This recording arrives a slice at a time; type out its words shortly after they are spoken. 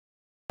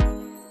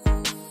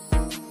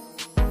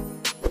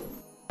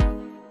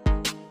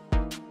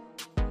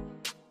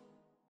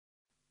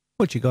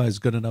What you guys,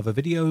 got another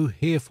video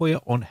here for you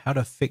on how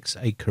to fix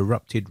a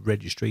corrupted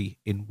registry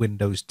in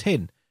Windows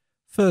 10.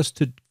 First,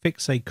 to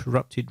fix a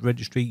corrupted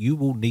registry, you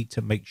will need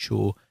to make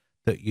sure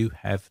that you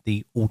have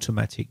the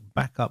automatic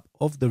backup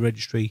of the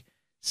registry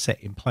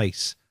set in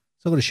place.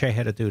 So I'm going to show you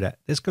how to do that.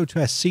 Let's go to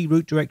our C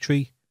root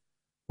directory,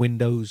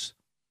 Windows,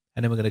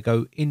 and then we're going to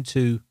go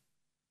into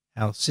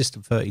our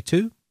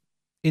System32.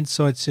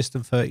 Inside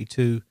System32,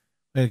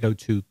 we're going to go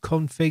to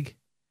Config.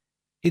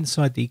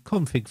 Inside the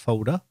Config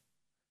folder,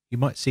 you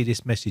might see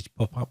this message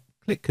pop up.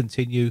 Click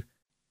Continue,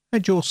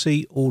 and you'll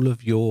see all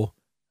of your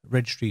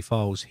registry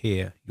files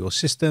here. Your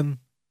system,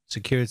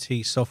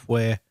 security,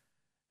 software,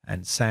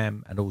 and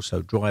SAM, and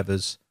also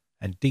drivers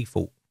and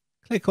default.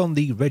 Click on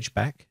the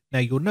RegBack. Now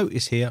you'll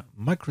notice here,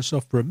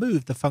 Microsoft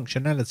removed the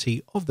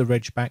functionality of the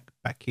RegBack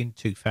back in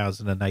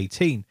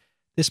 2018.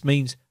 This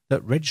means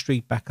that registry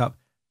backup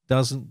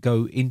doesn't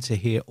go into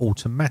here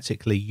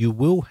automatically. You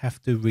will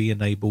have to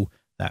re-enable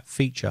that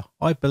feature.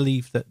 I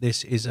believe that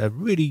this is a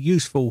really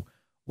useful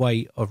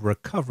way of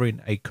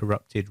recovering a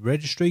corrupted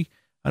registry,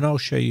 and I'll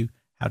show you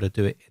how to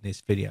do it in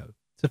this video.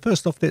 So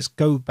first off, let's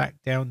go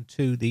back down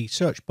to the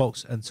search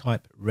box and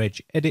type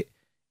regedit.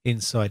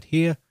 Inside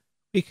here,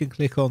 we can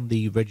click on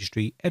the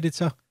registry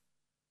editor.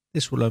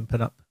 This will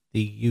open up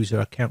the user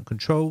account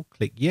control.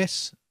 Click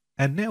yes,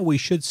 and now we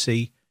should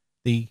see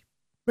the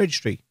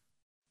registry.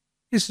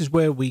 This is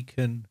where we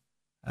can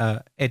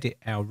edit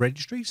our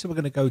registry. So we're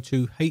going to go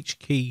to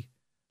HKey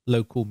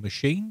local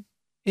machine.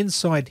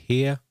 Inside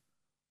here,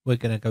 we're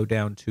going to go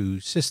down to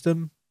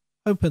system,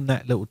 open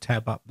that little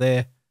tab up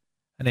there,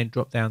 and then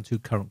drop down to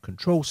current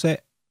control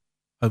set.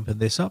 Open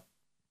this up,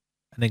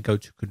 and then go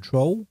to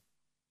control.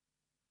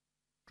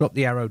 Drop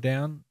the arrow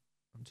down.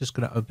 I'm just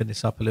going to open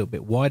this up a little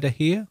bit wider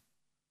here.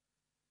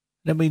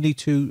 Then we need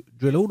to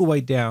drill all the way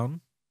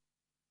down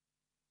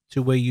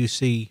to where you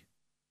see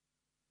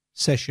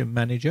Session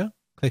Manager.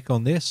 Click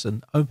on this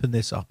and open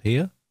this up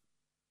here.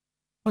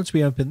 Once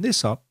we open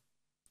this up,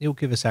 it'll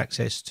give us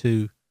access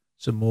to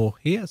some more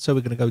here. So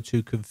we're going to go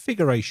to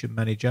Configuration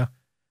Manager.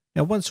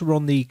 Now, once we're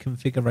on the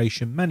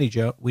Configuration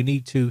Manager, we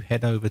need to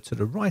head over to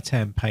the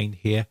right-hand pane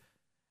here,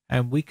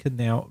 and we can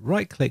now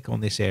right-click on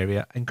this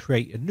area and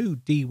create a new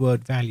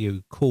D-word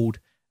value called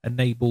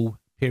Enable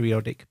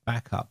Periodic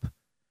Backup,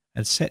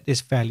 and set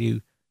this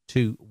value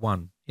to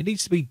 1. It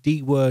needs to be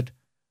D-word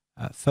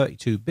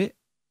 32-bit.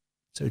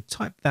 So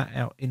type that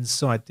out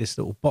inside this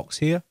little box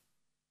here.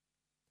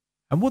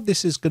 And what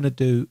this is going to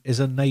do is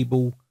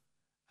enable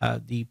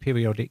the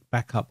periodic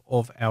backup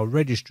of our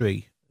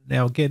registry.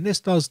 Now, again, this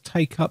does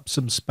take up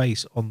some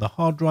space on the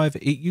hard drive.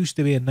 It used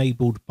to be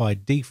enabled by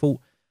default,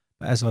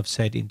 but as I've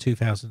said, in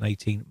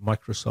 2018,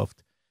 Microsoft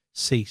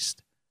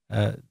ceased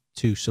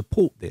to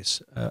support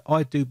this.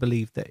 I do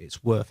believe that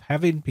it's worth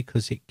having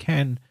because it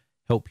can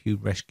help you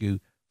rescue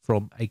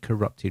from a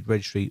corrupted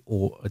registry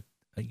or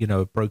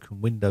a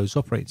broken Windows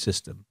operating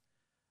system.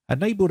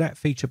 Enable that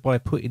feature by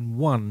putting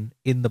 1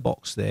 in the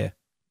box there,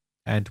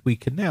 and we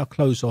can now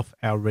close off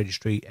our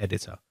registry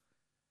editor.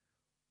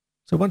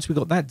 So once we've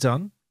got that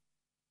done,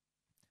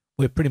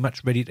 we're pretty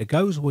much ready to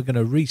go. So we're going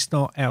to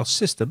restart our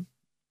system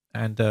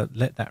and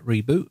let that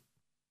reboot.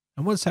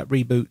 And once that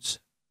reboots,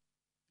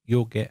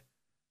 you'll get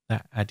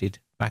that added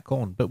back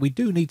on. But we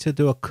do need to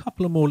do a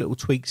couple of more little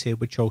tweaks here,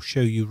 which I'll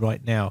show you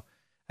right now.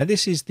 And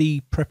this is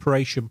the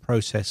preparation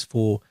process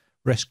for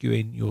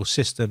rescuing your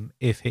system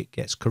if it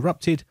gets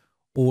corrupted,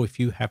 or if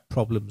you have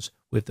problems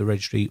with the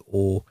registry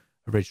or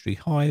a registry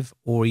hive,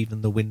 or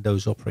even the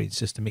Windows operating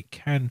system. It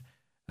can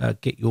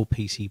get your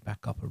PC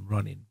back up and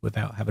running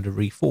without having to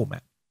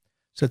reformat.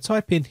 So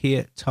type in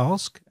here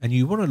task, and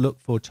you want to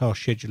look for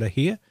task scheduler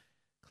here.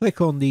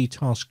 Click on the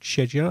task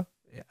scheduler,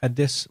 and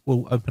this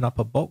will open up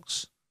a box.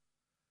 So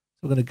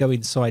we're going to go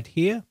inside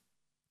here.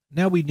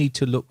 Now we need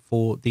to look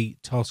for the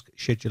task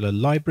scheduler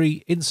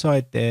library.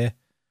 Inside there,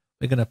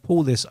 we're going to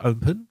pull this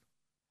open,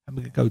 and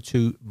we're going to go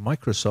to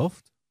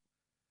Microsoft,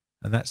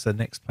 and that's the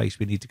next place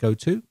we need to go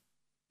to.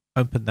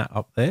 Open that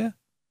up there,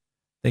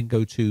 then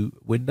go to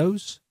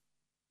Windows,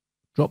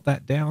 drop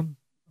that down.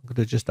 I'm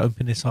going to just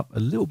open this up a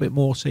little bit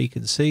more so you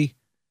can see.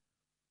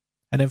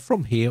 And then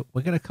from here,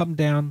 we're going to come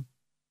down,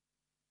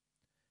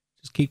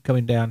 just keep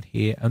coming down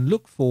here and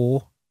look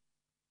for,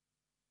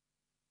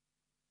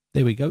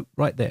 there we go,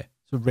 right there,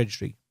 so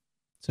registry.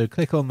 So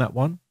click on that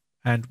one.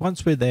 And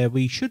once we're there,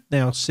 we should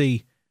now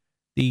see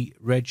the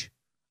reg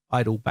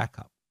idle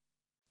backup.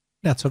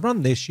 Now to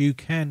run this, you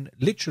can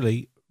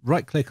literally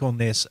right click on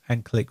this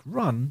and click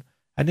run,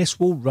 and this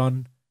will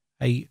run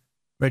a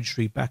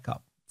registry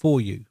backup for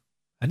you.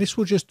 And this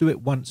will just do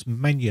it once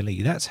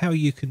manually. That's how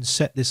you can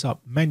set this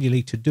up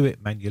manually to do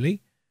it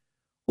manually.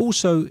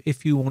 Also,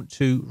 if you want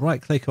to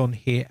right click on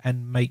here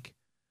and make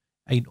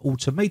an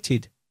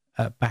automated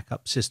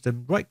backup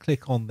system, right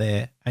click on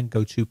there and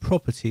go to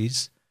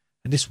properties,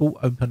 and this will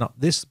open up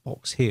this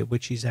box here,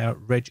 which is our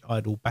reg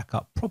idle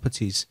backup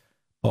properties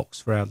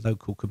box for our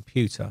local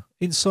computer.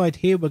 Inside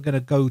here, we're going to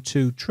go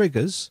to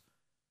triggers.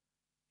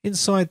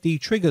 Inside the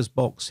triggers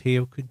box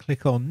here, we can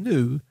click on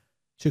new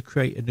to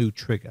create a new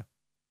trigger.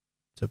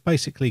 So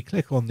basically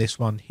click on this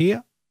one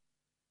here.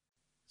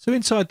 So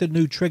inside the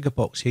new trigger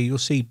box here, you'll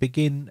see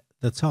begin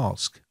the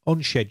task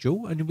on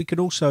schedule. And we can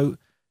also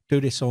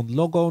do this on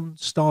log on,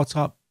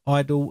 startup,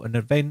 idle, an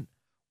event,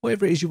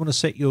 whatever it is you want to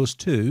set yours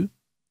to.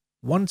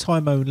 One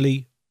time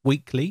only,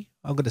 weekly.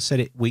 I'm going to set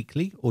it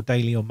weekly or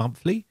daily or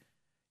monthly.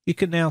 You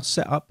can now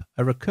set up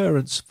a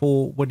recurrence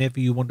for whenever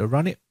you want to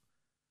run it.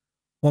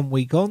 1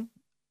 week on,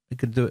 you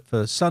can do it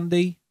for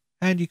Sunday,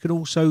 and you can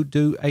also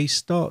do a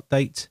start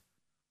date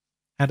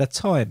and a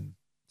time.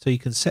 So you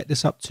can set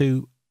this up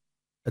to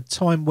a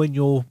time when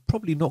you're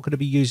probably not going to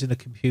be using a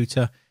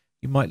computer.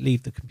 You might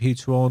leave the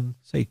computer on,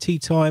 say tea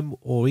time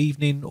or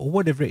evening or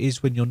whatever it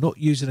is when you're not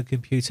using a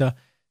computer.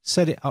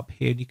 Set it up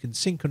here, and you can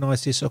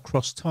synchronize this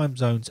across time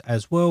zones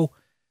as well.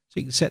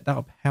 So you can set that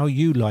up how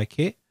you like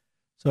it.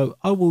 So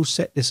I will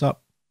set this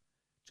up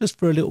just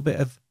for a little bit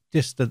of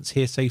distance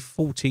here, say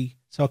 40,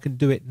 so I can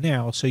do it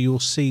now, so you'll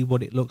see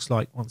what it looks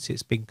like once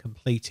it's been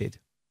completed.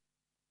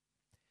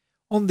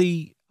 On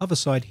the other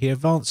side here,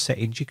 advanced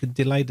settings, you can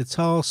delay the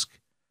task,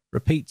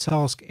 repeat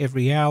task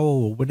every hour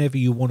or whenever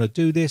you want to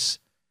do this,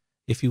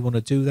 if you want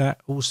to do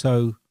that.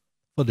 Also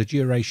for the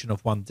duration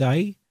of 1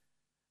 day,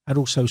 and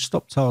also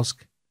stop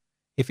task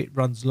if it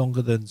runs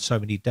longer than so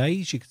many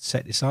days. You can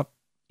set this up.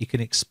 You can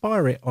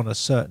expire it on a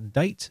certain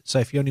date. So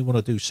if you only want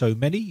to do so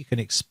many, you can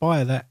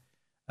expire that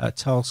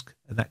task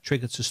and that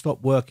trigger to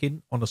stop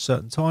working on a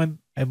certain time,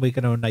 and we're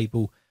going to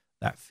enable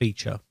that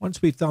feature.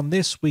 Once we've done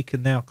this, we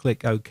can now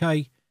click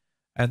OK,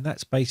 and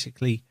that's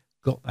basically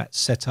got that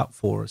set up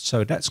for us.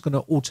 So that's going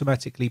to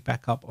automatically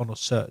back up on a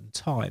certain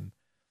time,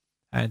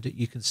 and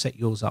you can set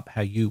yours up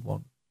how you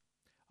want.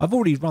 I've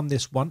already run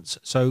this once,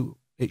 so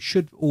it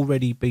should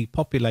already be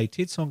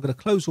populated. So I'm going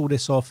to close all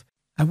this off,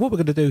 and what we're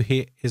going to do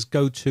here is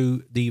go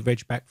to the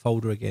RegBack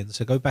folder again.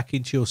 So go back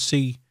into your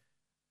C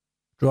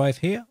drive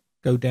here,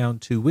 go down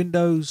to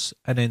Windows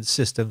and then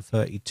System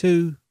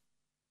 32,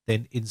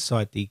 then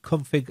inside the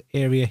config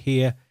area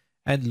here,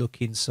 and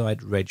look inside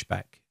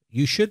RegBack.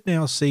 You should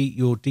now see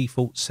your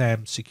default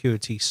SAM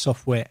security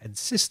software and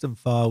system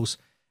files,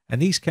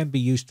 and these can be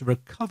used to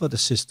recover the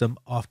system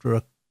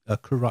after a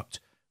corrupt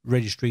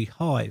registry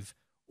hive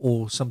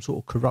or some sort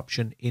of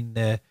corruption in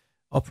their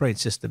operating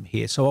system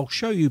here. So I'll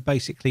show you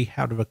basically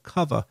how to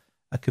recover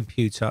a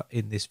computer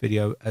in this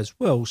video as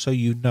well, so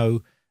you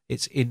know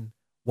it's in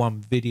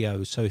one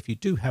video. So if you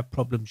do have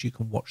problems, you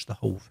can watch the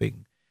whole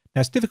thing.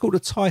 Now it's difficult to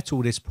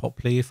title this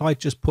properly. If I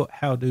just put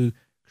how to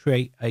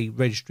create a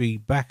registry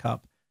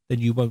backup, then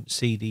you won't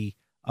see the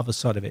other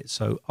side of it.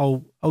 So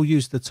I'll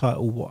use the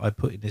title what I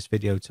put in this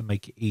video to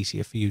make it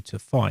easier for you to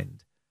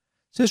find.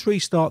 So let's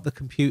restart the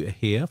computer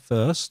here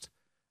first,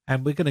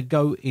 and we're going to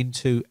go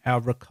into our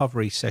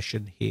recovery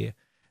session here.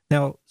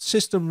 Now,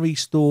 system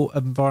restore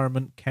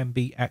environment can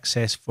be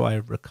accessed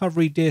via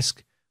recovery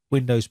disk,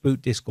 Windows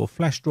boot disk or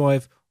flash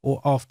drive,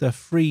 or after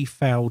 3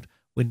 failed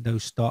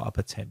Windows startup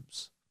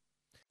attempts.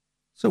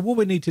 So what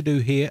we need to do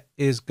here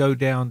is go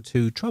down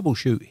to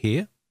troubleshoot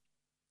here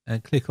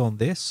and click on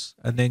this,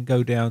 and then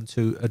go down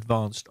to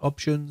advanced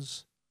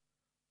options,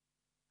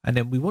 and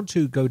then we want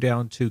to go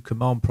down to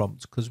command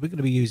prompt because we're going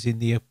to be using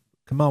the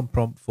command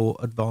prompt for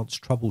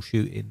advanced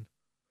troubleshooting.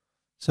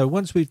 So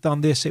once we've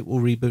done this, it will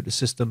reboot the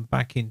system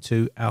back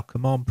into our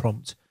command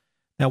prompt.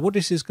 Now what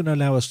this is going to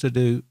allow us to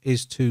do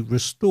is to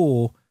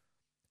restore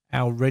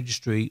our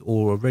registry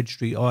or a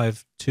registry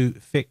hive to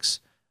fix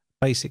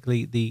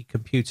basically the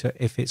computer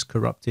if it's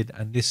corrupted,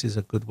 and this is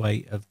a good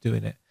way of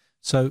doing it.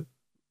 So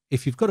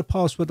if you've got a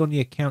password on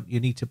the account, you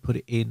need to put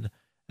it in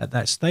at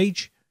that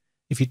stage.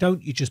 If you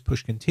don't, you just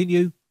push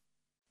continue.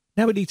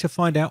 Now we need to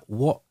find out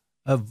what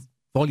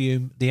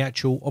volume the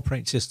actual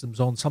operating system's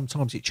on.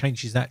 Sometimes it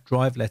changes that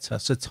drive letter.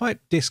 So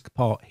type disk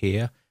part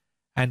here,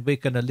 and we're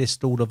going to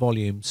list all the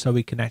volumes so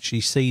we can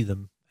actually see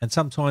them. And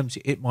sometimes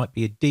it might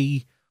be a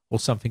D or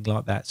something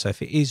like that. So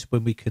if it is,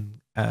 when we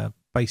can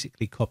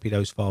basically copy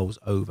those files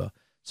over.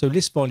 So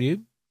list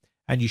volume,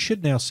 and you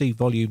should now see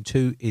volume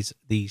 2 is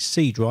the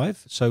C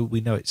drive. So we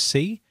know it's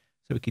C,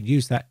 so we can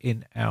use that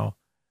in our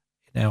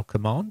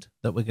command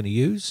that we're going to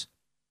use.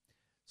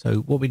 So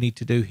what we need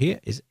to do here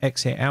is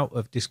exit out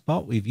of disk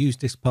part. We've used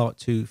disk part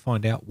to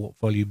find out what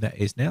volume that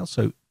is now.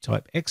 So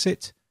type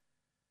exit.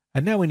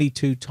 And now we need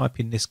to type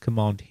in this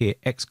command here,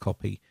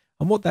 xcopy.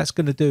 And what that's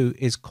going to do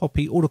is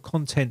copy all the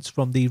contents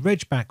from the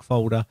RegBack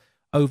folder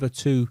over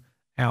to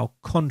our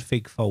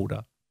config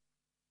folder.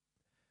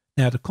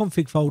 Now the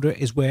config folder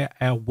is where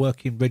our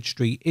working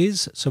registry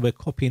is. So we're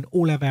copying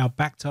all of our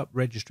backed up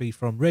registry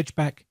from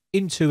RegBack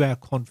into our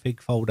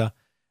config folder.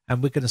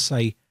 And we're going to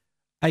say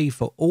A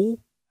for all,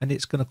 and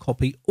it's going to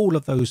copy all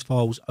of those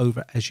files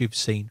over as you've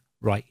seen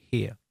right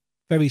here.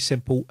 Very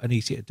simple and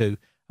easy to do.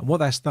 And what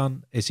that's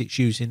done is it's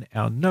using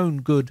our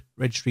known good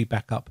registry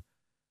backup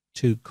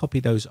to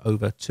copy those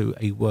over to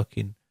a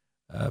working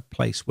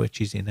place, which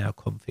is in our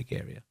config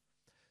area.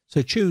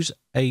 So choose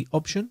a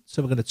option.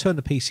 So we're going to turn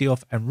the PC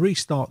off and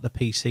restart the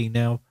PC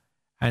now.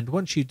 And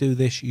once you do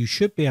this, you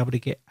should be able to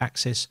get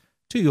access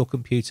to your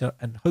computer,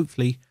 and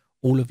hopefully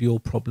all of your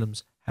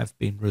problems have have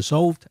been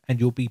resolved and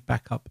you'll be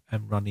back up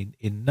and running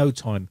in no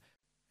time.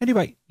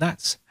 Anyway,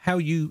 that's how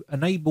you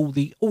enable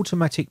the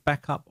automatic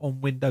backup on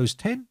Windows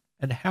 10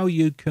 and how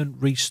you can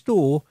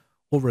restore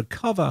or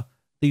recover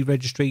the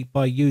registry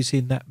by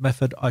using that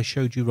method I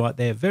showed you right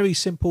there. Very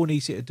simple and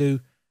easy to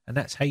do, and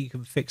that's how you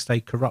can fix a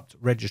corrupt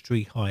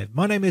registry hive.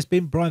 My name has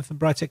been Brian from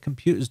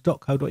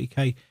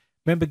briteccomputers.co.uk.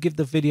 Remember, give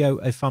the video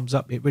a thumbs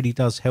up. It really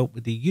does help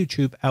with the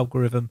YouTube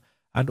algorithm,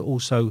 and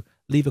also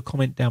leave a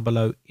comment down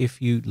below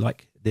if you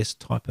like this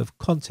type of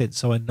content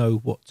so I know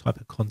what type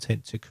of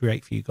content to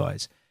create for you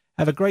guys.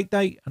 Have a great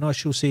day, and I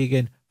shall see you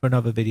again for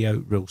another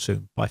video real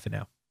soon. Bye for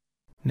now.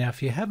 Now,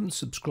 if you haven't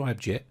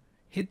subscribed yet,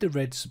 hit the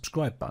red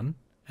subscribe button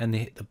and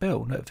then hit the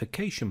bell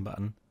notification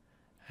button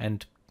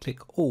and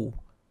click all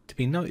to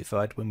be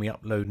notified when we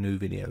upload new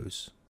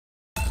videos.